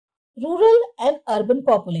Rural and urban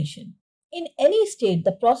population. In any state,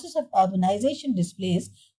 the process of urbanization displays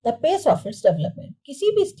the pace of its development. किसी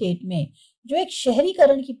भी state में जो एक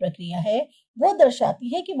शहरीकरण की प्रक्रिया है वो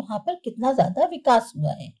दर्शाती है कि वहां पर कितना ज्यादा विकास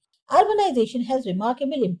हुआ है. Urbanization has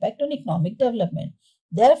remarkable impact on economic development.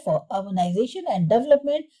 Therefore, urbanization and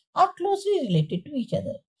development are closely related to each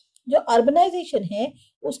other. जो अर्बनाइजेशन है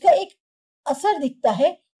उसका एक असर दिखता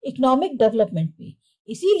है इकोनॉमिक डेवलपमेंट पे.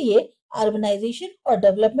 इसीलिए अर्बनाइजेशन और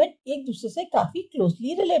डेवलपमेंट एक दूसरे से काफी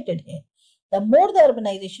क्लोजली रिलेटेड है. The more the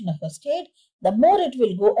urbanisation of a state, the more it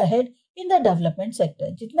will go ahead in the development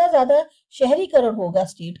sector. जितना ज्यादा शहरीकरण होगा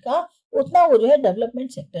स्टेट का उतना वो जो है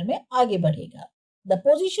डेवलपमेंट सेक्टर में आगे बढ़ेगा. The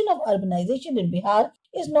position of urbanisation in Bihar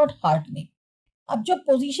is not heartening. अब जो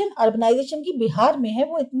पोजीशन अर्बनाइजेशन की बिहार में है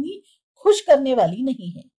वो इतनी खुश करने वाली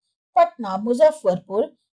नहीं है. Patna,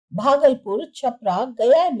 Muzaffarpur, Bhagalpur, Chhapra,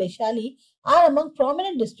 Gaya and Vaishali are among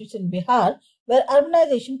prominent districts in Bihar where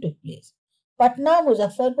urbanization took place. Patna,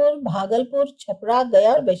 Muzaffarpur, Bhagalpur, Chhapra, Gaya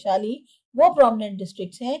और Vaishali वो prominent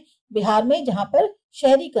districts हैं बिहार में जहां पर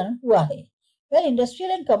शहरीकरण हुआ है. When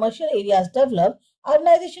industrial and commercial areas develop,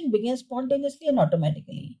 urbanization begins spontaneously and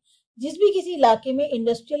automatically. जिस भी किसी इलाके में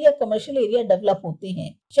इंडस्ट्रियल या कमर्शियल एरिया डेवलप होते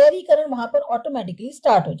हैं शहरीकरण वहां पर ऑटोमेटिकली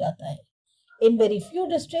स्टार्ट हो जाता है. In very few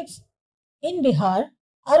districts in Bihar,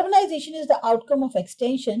 urbanization is the outcome of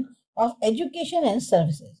extension of education and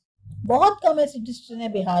services. बहुत कम ऐसे डिस्ट्रिक्ट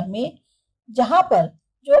हैं बिहार में जहां पर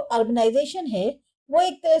जो अर्बनाइजेशन है वो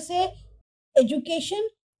एक तरह से एजुकेशन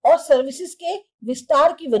और सर्विसेज के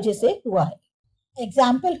विस्तार की वजह से हुआ है.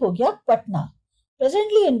 एग्जाम्पल हो गया Patna.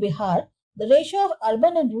 Presently in Bihar the ratio of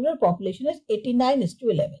urban and rural population is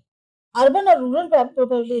 89:11. Urban और रूरल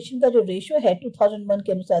पॉपुलेशन का जो रेशियो है 2001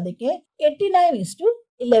 के अनुसार देखें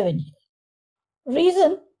 89:11 है.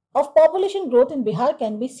 Reason of population growth in Bihar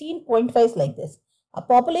can be seen point-wise like this. अब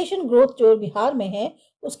population growth जो बिहार में है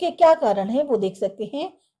उसके क्या कारण है वो देख सकते हैं.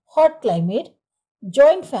 Hot climate,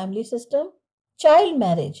 joint family system, child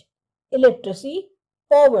marriage, illiteracy,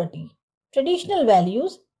 poverty, traditional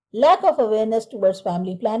values, lack of awareness towards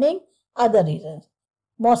family planning, other reasons.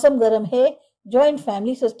 मौसम गर्म है, जॉइंट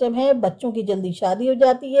फैमिली सिस्टम है, बच्चों की जल्दी शादी हो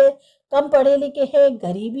जाती है, कम पढ़े लिखे हैं,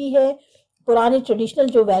 गरीबी है, पुरानी ट्रेडिशनल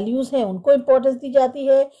जो वैल्यूज हैं उनको इम्पोर्टेंस दी जाती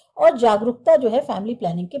है और जागरूकता जो है फैमिली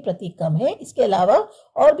प्लानिंग के प्रति कम है. इसके अलावा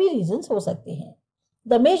और भी रीजंस हो सकते हैं.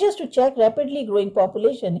 The measures to check rapidly growing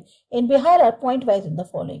population in Bihar are point wise in the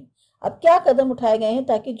following. अब क्या कदम उठाए गए हैं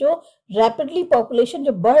ताकि जो रैपिडली पॉपुलेशन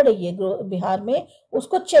जो बढ़ रही है बिहार में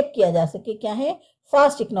उसको चेक किया जा सके. क्या है?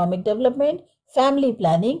 Fast economic development, family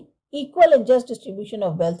planning, equal and just distribution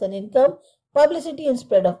of wealth and income, publicity and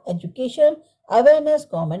spread of education, awareness,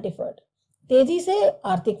 government effort. तेजी से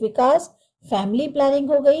आर्थिक विकास, फैमिली प्लानिंग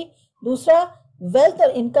हो गई. दूसरा वेल्थ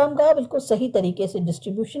और इनकम का बिल्कुल सही तरीके से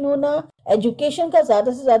डिस्ट्रीब्यूशन होना, एजुकेशन का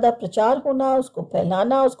ज्यादा से ज्यादा प्रचार होना, उसको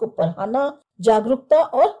फैलाना, उसको पढ़ाना, जागरूकता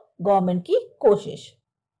और गवर्नमेंट की कोशिश.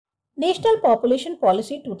 National population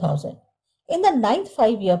policy 2000. In the 9th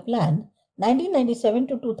 5-year plan 1997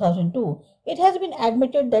 to 2002, it has been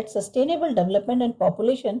admitted that sustainable development and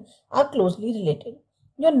population are closely related.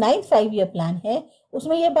 जो 9th 5-year plan है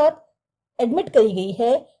उसमें ये बात एडमिट करी गई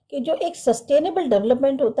है कि जो एक सस्टेनेबल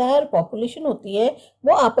डेवलपमेंट होता है और पॉपुलेशन होती है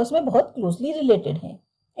वो आपस में बहुत क्लोजली रिलेटेड है.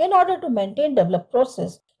 In order to maintain developed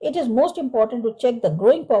process, it is most important to check the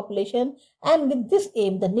growing population, and with this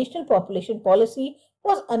aim, the National Population Policy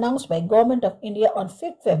was announced by Government of India on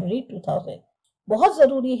 5th February 2000. बहुत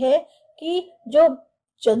जरूरी है कि जो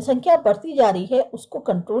जनसंख्या बढ़ती जा रही है उसको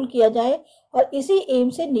कंट्रोल किया जाए और इसी एम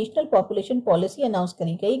से नेशनल पॉपुलेशन पॉलिसी अनाउंस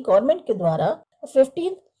करी गई गवर्नमेंट के द्वारा.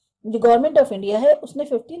 15 जो गवर्नमेंट ऑफ इंडिया है उसने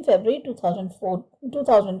 15 फरवरी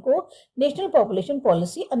 2000 को नेशनल पॉपुलेशन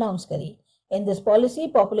पॉलिसी अनाउंस करी. In this policy,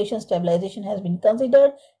 population stabilization has been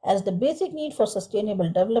considered as the basic need for sustainable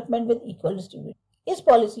development with equal distribution. इस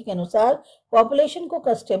पॉलिसी के अनुसार पॉपुलेशन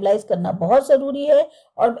को स्टेबलाइज करना बहुत जरूरी है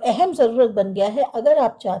और अहम जरूरत बन गया है अगर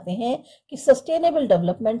आप चाहते हैं कि सस्टेनेबल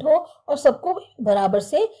डेवलपमेंट हो और सबको बराबर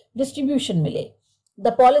से डिस्ट्रीब्यूशन मिले.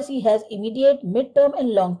 The policy has immediate, mid term and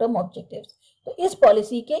long term objectives. तो इस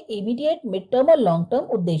पॉलिसी के इमीडिएट, मिड टर्म और लॉन्ग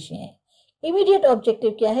टर्म उद्देश्य हैं. Immediate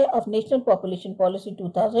objective क्या है of National Population Policy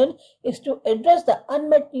 2000 is to address the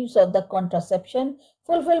unmet needs of the contraception,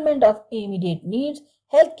 fulfillment of immediate needs,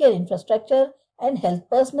 healthcare infrastructure and health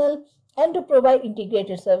personnel, and to provide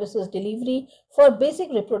integrated services delivery for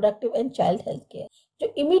basic reproductive and child health care. जो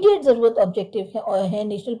immediate जरूरत objective है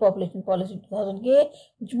national population policy 2000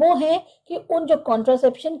 के वो हैं कि उन जो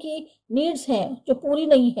contraception की नीड्स हैं जो पूरी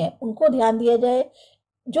नहीं है उनको ध्यान दिया जाए,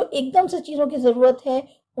 जो एकदम से चीज़ों की ज़रूरत है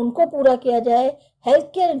उनको पूरा किया जाए, हेल्थ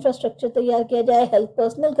केयर इंफ्रास्ट्रक्चर तैयार किया जाए, हेल्थ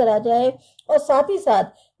पर्सनल करा जाए और साथ ही साथ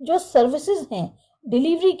जो सर्विसेज हैं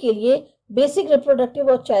डिलीवरी के लिए बेसिक रिप्रोडक्टिव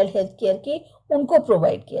और चाइल्ड हेल्थ केयर की उनको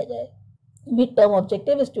प्रोवाइड किया जाए। Mid term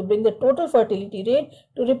objective is to bring the total fertility rate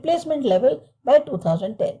to replacement level by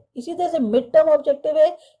 2010। इसी तरह से मिड टर्म ऑब्जेक्टिव है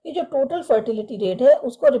कि जो टोटल फर्टिलिटी रेट है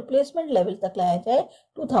उसको रिप्लेसमेंट लेवल तक लाया जाए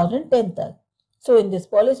 2010 तक। So in this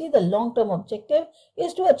policy, the long-term objective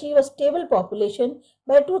is to achieve a stable population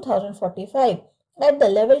by 2045 at the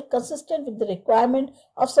level consistent with the requirement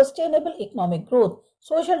of sustainable economic growth,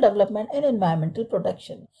 social development and environmental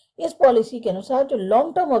protection. इस policy के अनुसार जो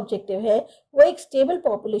long term objective है वो एक stable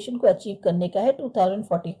population को achieve करने का है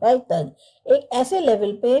 2045 तक, एक ऐसे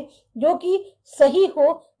लेवल पे जो कि सही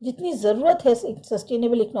हो, जितनी ज़रूरत है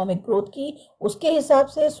सस्टेनेबल इकोनॉमिक ग्रोथ की उसके हिसाब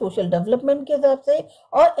से, सोशल डेवलपमेंट के हिसाब से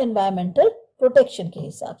और एनवायरमेंटल प्रोटेक्शन के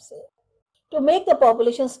हिसाब से। To make the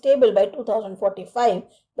population stable by 2045,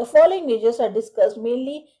 the following measures are discussed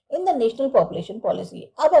mainly in the National Population Policy.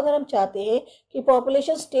 अब अगर हम चाहते हैं कि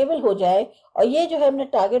population stable हो जाए और ये जो है हमने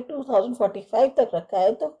टारगेट 2045 तक रखा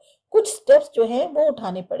है, तो कुछ स्टेप्स जो हैं वो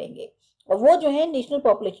उठाने पड़ेंगे और वो जो है नेशनल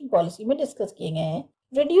पॉपुलेशन पॉलिसी में डिस्कस किए गए हैं।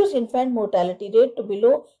 Reduce infant mortality rate to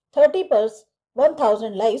below 30 per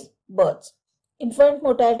 1000 live births. Infant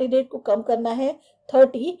mortality rate को कम करना है,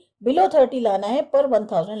 30 below 30 लाना है पर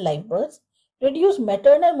 1000 live births. Reduce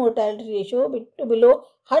maternal mortality ratio to below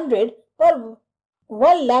 100 per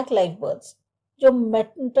 1 lakh live births. जो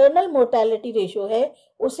maternal mortality ratio है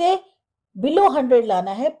उसे below 100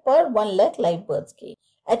 लाना है पर 1 lakh live births की।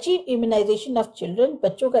 Achieve immunization of children.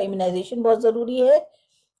 बच्चों का immunization बहुत ज़रूरी है।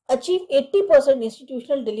 Achieve 80%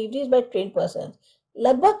 institutional deliveries by trained persons.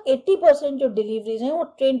 लगभग 80% जो deliveries हैं वो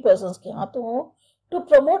trained persons के हाथों हों। To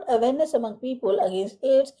promote awareness among people against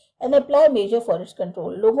AIDS and apply measures for its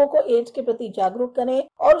control. लोगों को एड्स के प्रति जागरूक करें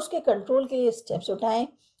और उसके कंट्रोल के लिए स्टेप्स उठाएं।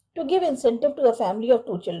 To give incentive to a family of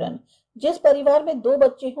 2 children. जिस परिवार में 2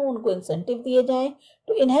 बच्चे हों उनको इंसेंटिव दिए जाएं।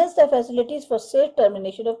 To enhance the facilities for safe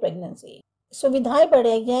termination of pregnancy. सुविधाएं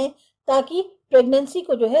बढ़ाई जाएं ताकि प्रेगनेंसी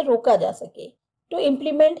को जो है रोका जा सके। To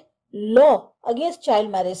implement law against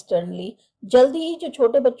child marriage sternly. जल्दी ही जो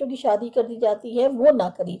छोटे बच्चों की शादी कर दी जाती है वो ना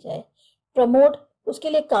करी जाए। Promote, उसके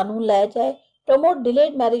लिए कानून लाया जाए। Promote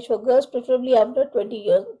delayed marriage for girls preferably after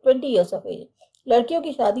 20 years of as. लड़कियों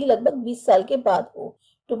की शादी लगभग 20 साल के बाद हो।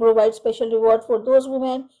 To provide special reward for those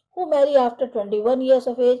women who Mary after 21 years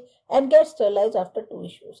of as and gate sterilised after 2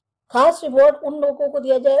 issues। खास रिवॉर्ड उन लोगों को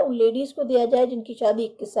दिया जाए, उन लेडीज को दिया जाए जिनकी शादी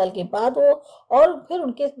 21 साल के बाद हो और फिर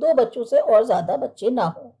उनके 2 बच्चों से और ज्यादा बच्चे ना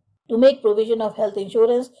हो। To make provision of health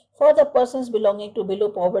insurance for the persons belonging to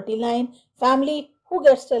below poverty line family who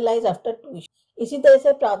get sterilized after 2 issues. इसी तरह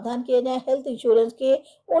से प्रावधान किए जाए हेल्थ इंश्योरेंस के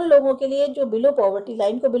उन लोगों के लिए जो बिलो पॉवर्टी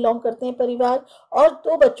लाइन को बिलोंग करते हैं परिवार और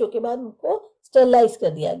 2 बच्चों के बाद उनको स्टरलाइज कर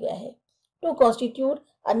दिया गया है। To constitute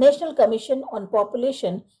a national commission on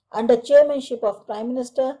population under chairmanship of prime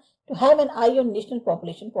minister to have an I on national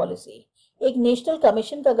population policy. एक नेशनल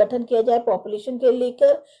कमीशन का गठन किया जाए पॉपुलेशन के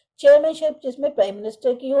लेकर, चेयरमैनशिप जिसमें प्राइम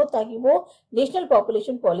मिनिस्टर की हो ताकि वो नेशनल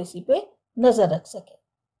पॉपुलेशन पॉलिसी पे नजर रख सके।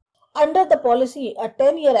 Under the policy, a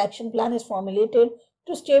 10-year action plan is formulated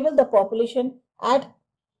to stable the population at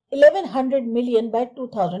 1100 million by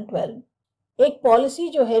 2012. एक पॉलिसी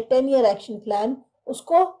जो है 10-year action plan,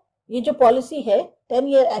 उसको ये जो पॉलिसी है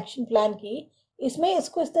 10-year action plan की, इसमें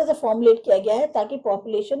इसको इस तरह से फॉर्मुलेट किया गया है ताकि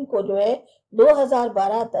पॉपुलेशन को जो है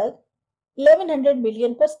 2012 तक 1100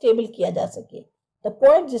 मिलियन पर स्टेबल किया जा सके। The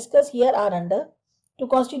points discussed here are under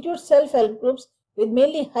to constitute self-help groups with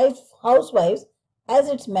mainly housewives as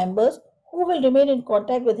its members who will remain in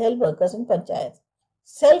contact with health workers in panchayat.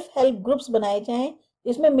 Self help groups बनाए जाएं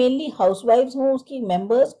जिसमें मेनली हाउसवाइफ्स हों उसकी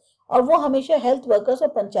members और वो हमेशा हेल्थ वर्कर्स और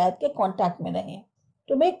पंचायत के कांटेक्ट में रहें।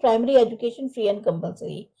 To make primary education free and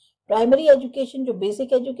compulsory. Primary education जो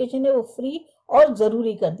बेसिक एजुकेशन है वो फ्री और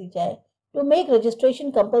जरूरी कर दी जाए। To make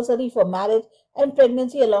registration compulsory for marriage and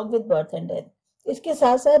pregnancy along with birth and death. इसके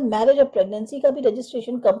साथ साथ मैरिज और प्रेगनेंसी का भी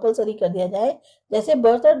रजिस्ट्रेशन कंपलसरी कर दिया जाए जैसे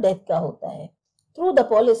बर्थ और डेथ का होता है। Through the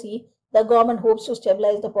policy, the government hopes to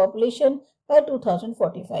stabilize the population by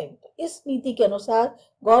 2045. इस नीति के अनुसार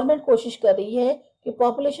गवर्नमेंट कोशिश कर रही है कि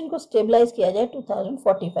पॉपुलेशन को स्टेबलाइज किया जाए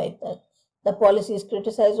 2045 तक। The policy is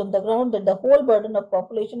criticized on the ground that the whole burden of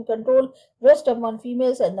population control rests upon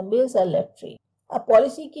females and the males are left free. अब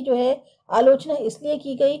पॉलिसी की जो है आलोचना इसलिए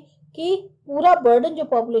की गई कि पूरा बर्डन जो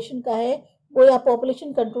पॉपुलेशन का है वो या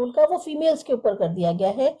पॉपुलेशन कंट्रोल का वो फीमेल्स के ऊपर कर दिया गया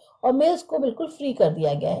है और मेल्स को बिल्कुल फ्री कर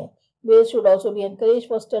दिया गया है। Males should also be encouraged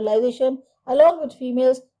for sterilization along with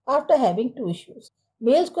females after having 2 issues.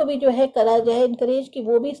 Males को भी जो है करा जाए encourage कि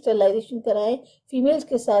वो भी sterilization कराएं फीमेल्स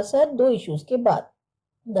के साथ साथ 2 issues के बाद।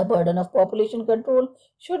 The burden of population control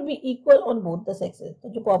should be equal on both the sexes. तो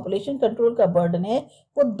जो population control का burden है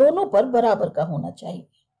वो दोनों पर बराबर का होना चाहिए।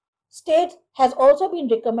 States has also been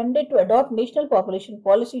recommended to adopt National Population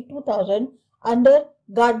Policy 2000 under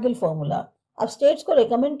Gadgil formula. अब स्टेट्स को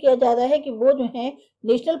रेकमेंड किया जा रहा है कि वो जो है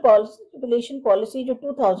नेशनल पॉपुलेशन पॉलिसी जो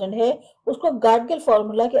 2000 है उसको गाडगिल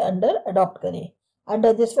फॉर्मूला के अंडर अडॉप्ट करें। Under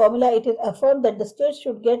this formula, it is affirmed that the states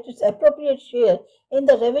should get its appropriate share in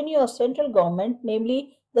the revenue of central government, namely,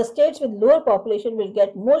 the states with lower population will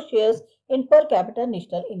get more shares in per capita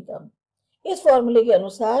national income. इस फॉर्मूले के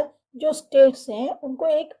अनुसार जो states हैं उनको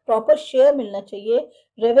एक proper share मिलना चाहिए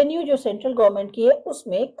रेवेन्यू जो सेंट्रल गवर्नमेंट की है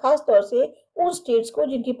उसमें, खास तौर से उन स्टेट्स को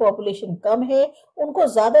जिनकी पॉपुलेशन कम है उनको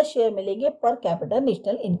ज्यादा शेयर मिलेंगे पर कैपिटा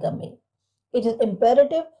नेशनल इनकम में। It is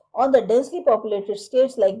imperative on the densely populated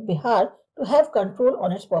states like Bihar to have control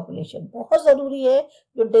on its population। बहुत जरूरी है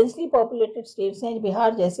जो डेंसली पॉपुलेटेड स्टेट्स हैं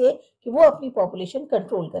बिहार जैसे कि वो अपनी पॉपुलेशन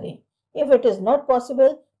कंट्रोल करें। If it is not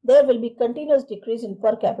possible, there will be continuous decrease in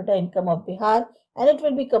per capita income of Bihar and it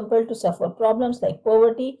will be compelled to suffer problems like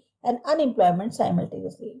poverty and unemployment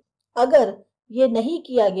simultaneously। अगर ये नहीं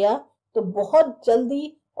किया गया तो बहुत जल्दी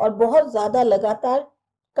और बहुत ज्यादा लगातार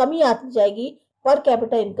कमी आती जाएगी पर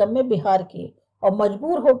कैपिटा इनकम में बिहार की और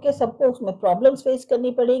मजबूर होकर सबको उसमें प्रॉब्लम्स फेस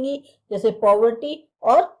करनी पड़ेंगी जैसे पॉवर्टी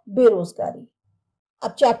और बेरोजगारी।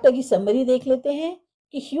 अब चैप्टर की समरी देख लेते हैं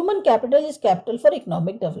कि human capital is capital for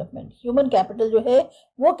economic development. Human capital जो है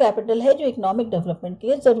वो कैपिटल है जो इकोनॉमिक डेवलपमेंट के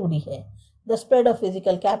लिए जरूरी है। The spread of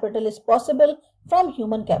physical capital is possible from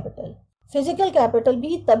human capital. Physical capital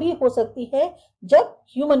भी तभी हो सकती है जब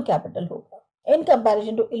ह्यूमन कैपिटल होगा। In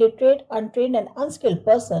comparison to illiterate, untrained and unskilled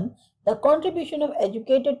person, the contribution of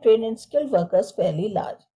educated, trained and skilled workers fairly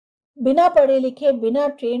large। बिना पढ़े लिखे, बिना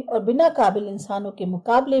ट्रेन और बिना काबिल इंसानों के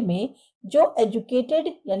मुकाबले में जो एजुकेटेड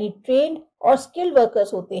यानी ट्रेंड और स्किल्ड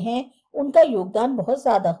वर्कर्स होते हैं उनका योगदान बहुत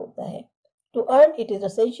ज्यादा होता है। To earn, it is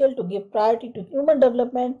essential to give priority to human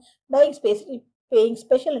development by paying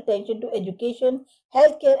special attention to education,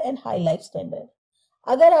 healthcare and high life standard।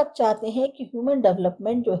 अगर आप चाहते हैं कि ह्यूमन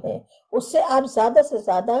डेवलपमेंट जो है उससे आप ज्यादा से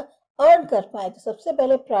ज्यादा अर्न कर पाए तो सबसे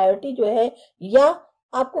पहले प्रायोरिटी जो है या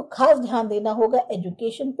आपको खास ध्यान देना होगा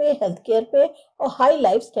एजुकेशन पे, हेल्थ केयर पे और हाई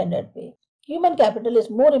लाइफ स्टैंडर्ड पे। Human capital is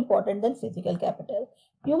more important then physical capital.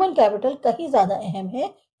 Human capital कहीं ज्यादा अहम है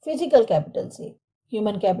फिजिकल कैपिटल से।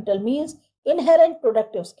 Human capital means inherent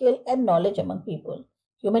productive skill and knowledge among people.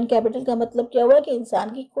 Human capital का मतलब क्या हुआ कि इंसान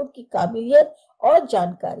की खुद की काबिलियत और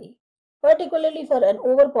जानकारी। Particularly for an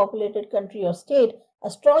overpopulated country or state, a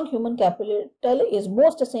strong human capital is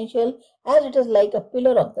most essential as it is like a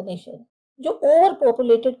pillar of the nation। जो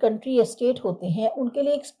overpopulated country या state होते हैं उनके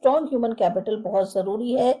लिए एक strong human capital बहुत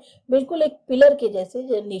जरूरी है, बिल्कुल एक पिलर के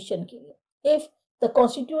जैसे nation के लिए। If the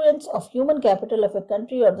constituents of human capital of a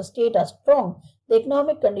country or the state are strong, the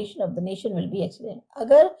economic condition of the nation will be excellent।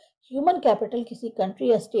 अगर human capital किसी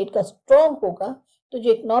country या state का strong होगा तो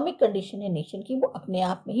जो इकोनॉमिक कंडीशन है नेशन की वो अपने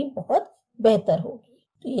आप में ही बहुत बेहतर होगी।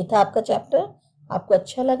 तो ये था आपका चैप्टर। आपको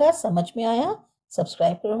अच्छा लगा, समझ में आया?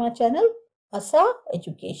 सब्सक्राइब करो हमारा चैनल आसा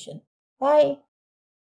एजुकेशन। बाय।